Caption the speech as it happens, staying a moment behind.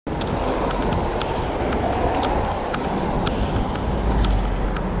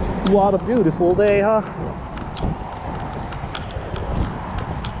What a beautiful day, huh?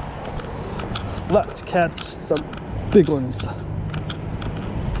 Let's catch some big ones.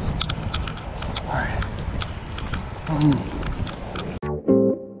 Alright.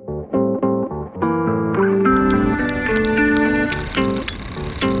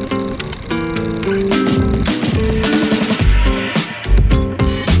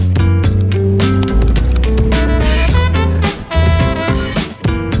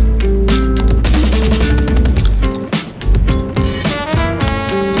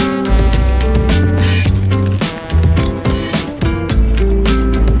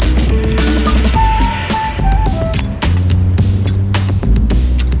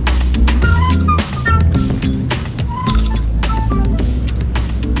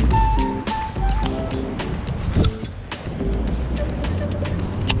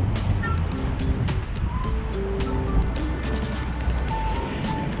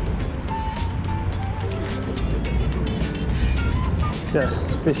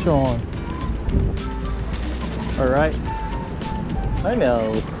 Yes, fish on. Alright. I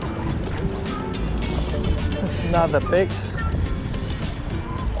know. It's not that big.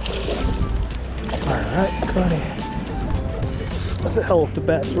 Alright, got it. That's a hell of the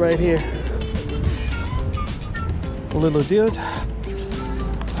bass right here. A little dude.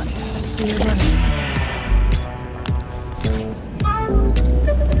 Okay, see you, buddy.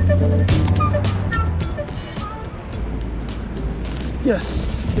 Yes,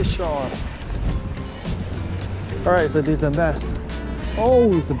 fish on. Alright, so these are bass.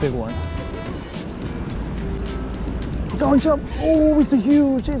 Oh, it's a big one. Don't jump. Oh, it's a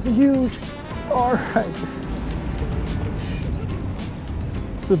huge, Alright.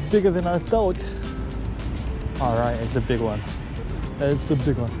 It's bigger than I thought. Alright, it's a big one. It's a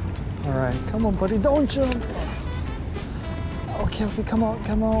big one. Alright, come on, buddy, don't jump. Okay, come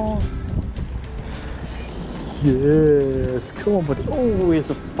on. Yes, come on, buddy. Oh,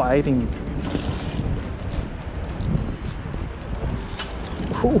 it's fighting.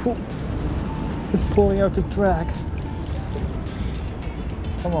 Oh, it's pulling out the drag.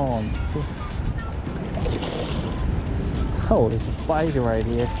 Come on. Oh, it's fighting right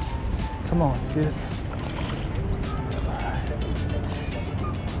here. Come on, dude.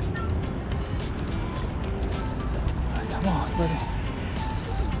 Come on, buddy.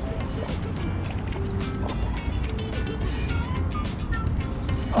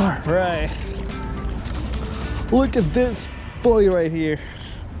 Alright, look at this boy right here.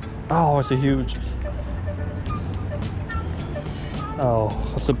 Oh, it's a huge. Oh,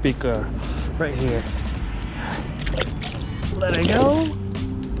 it's a big right here. Let it go.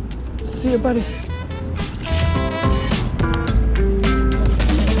 See you, buddy.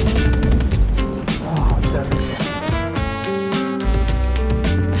 Oh, there we go.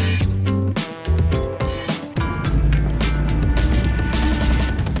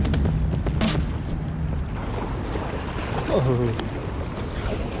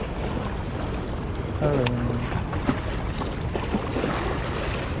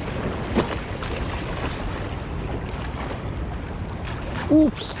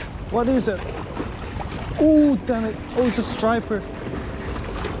 Oops, what is it? Oh, damn it. Oh, it's a striper.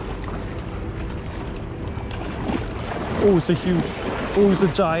 Oh, it's a huge. Oh, it's a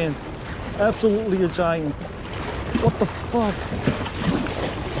giant. Absolutely a giant. What the fuck?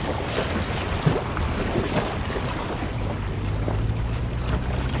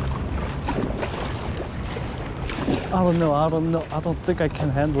 I don't know. I don't think I can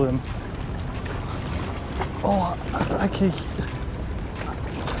handle him. Oh, I can't.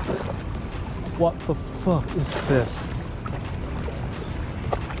 What the fuck is this?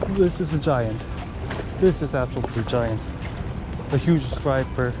 This is a giant. This is absolutely giant. A huge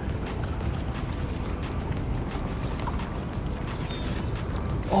striper.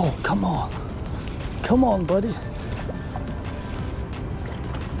 Oh, come on. Come on, buddy.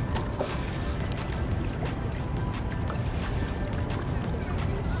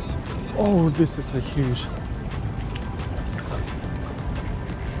 Oh, this is a huge.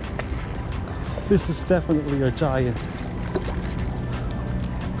 This is definitely a giant.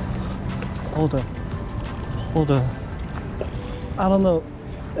 Hold on. I don't know.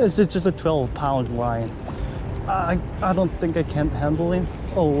 Is it just a 12-pound line? I don't think I can handle him.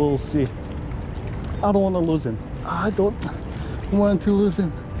 Oh, we'll see. I don't want to lose him. I don't want to lose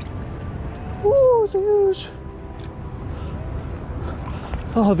him. Woo, it's huge.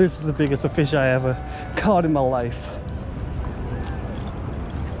 Oh, this is the biggest fish I ever caught in my life.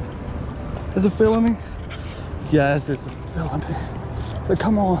 Is it filming? Yes, it's filming. But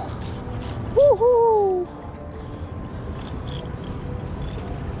come on. Woohoo!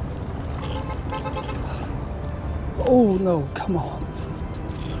 Oh no, come on.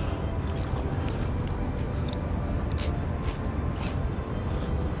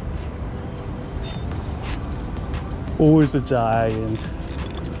 Oh, it's a giant.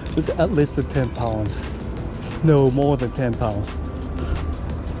 It's at least a 10 pound. No, more than 10 pounds.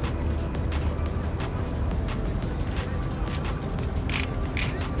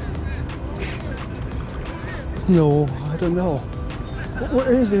 No, I don't know.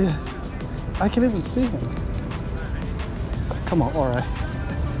 Where is he? I can't even see him. Come on, alright.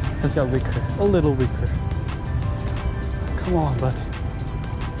 Let's get weaker, a little weaker. Come on, buddy.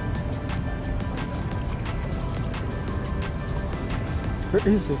 Where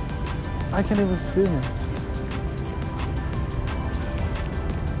is he? I can't even see him.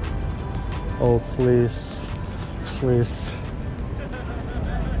 Oh, please. Please.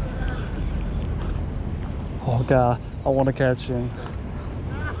 Oh God, I want to catch him.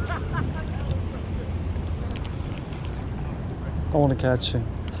 I want to catch him.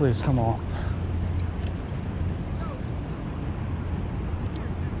 Please, come on.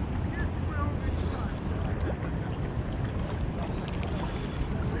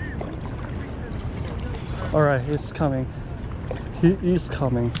 All right, he's coming. He is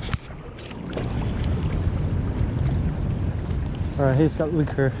coming. All right, he's got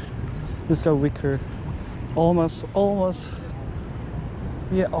weaker. He's got weaker. Almost.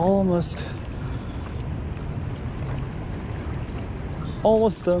 Yeah, almost.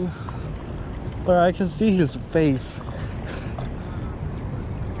 Almost done. But I can see his face.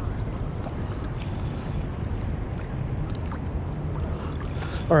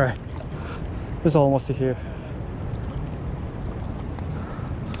 All right, it's almost here.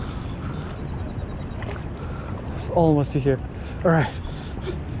 It's almost here. All right.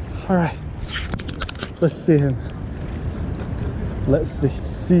 Let's see him. Let's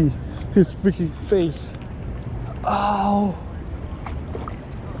see his freaking face. Oh.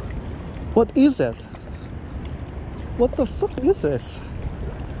 What is that? What the fuck is this?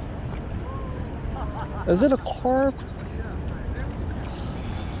 Is it a carp?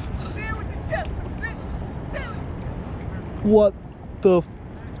 What the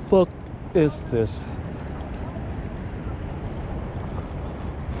fuck is this?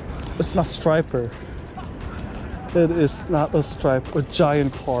 It's not striper. It is not a stripe, a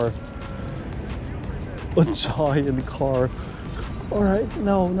giant carp. A giant carp. All right,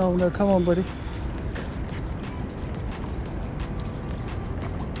 no, come on, buddy.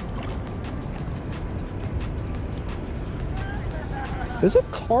 Is it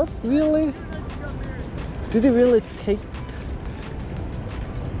carp, really? Did he really take?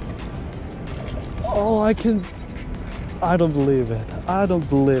 Oh, I don't believe it. I don't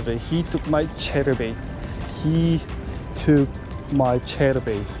believe it. He took my chatterbait. He took my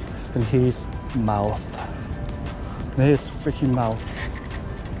chatterbait in his mouth. In his freaking mouth.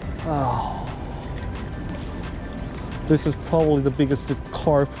 Oh. This is probably the biggest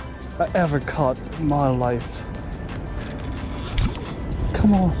carp I ever caught in my life.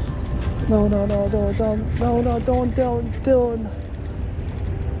 Come on. No, don't.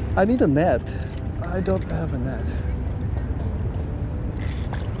 I need a net. I don't have a net.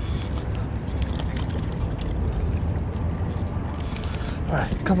 All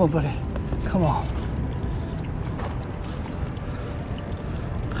right, come on, buddy. Come on.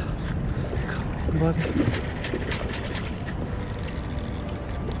 Come on, buddy.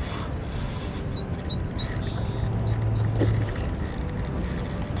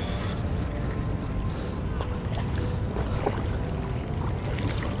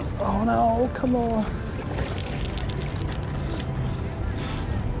 Oh no, come on.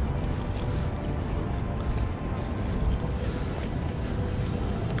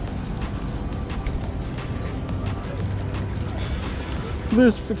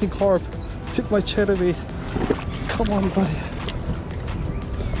 This freaking carp took my chatterbait. Come on, buddy.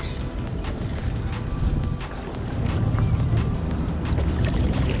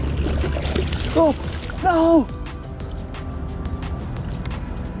 Oh, no!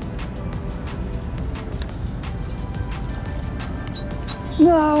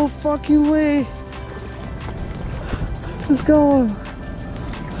 No fucking way! It's gone.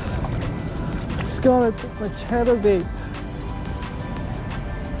 It's gonna take my chatterbait.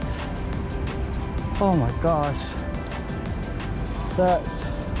 Oh my gosh, that's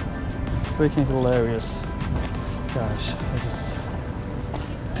freaking hilarious. Gosh,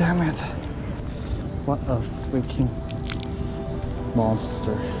 damn it. What a freaking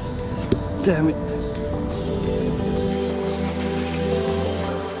monster. Damn it.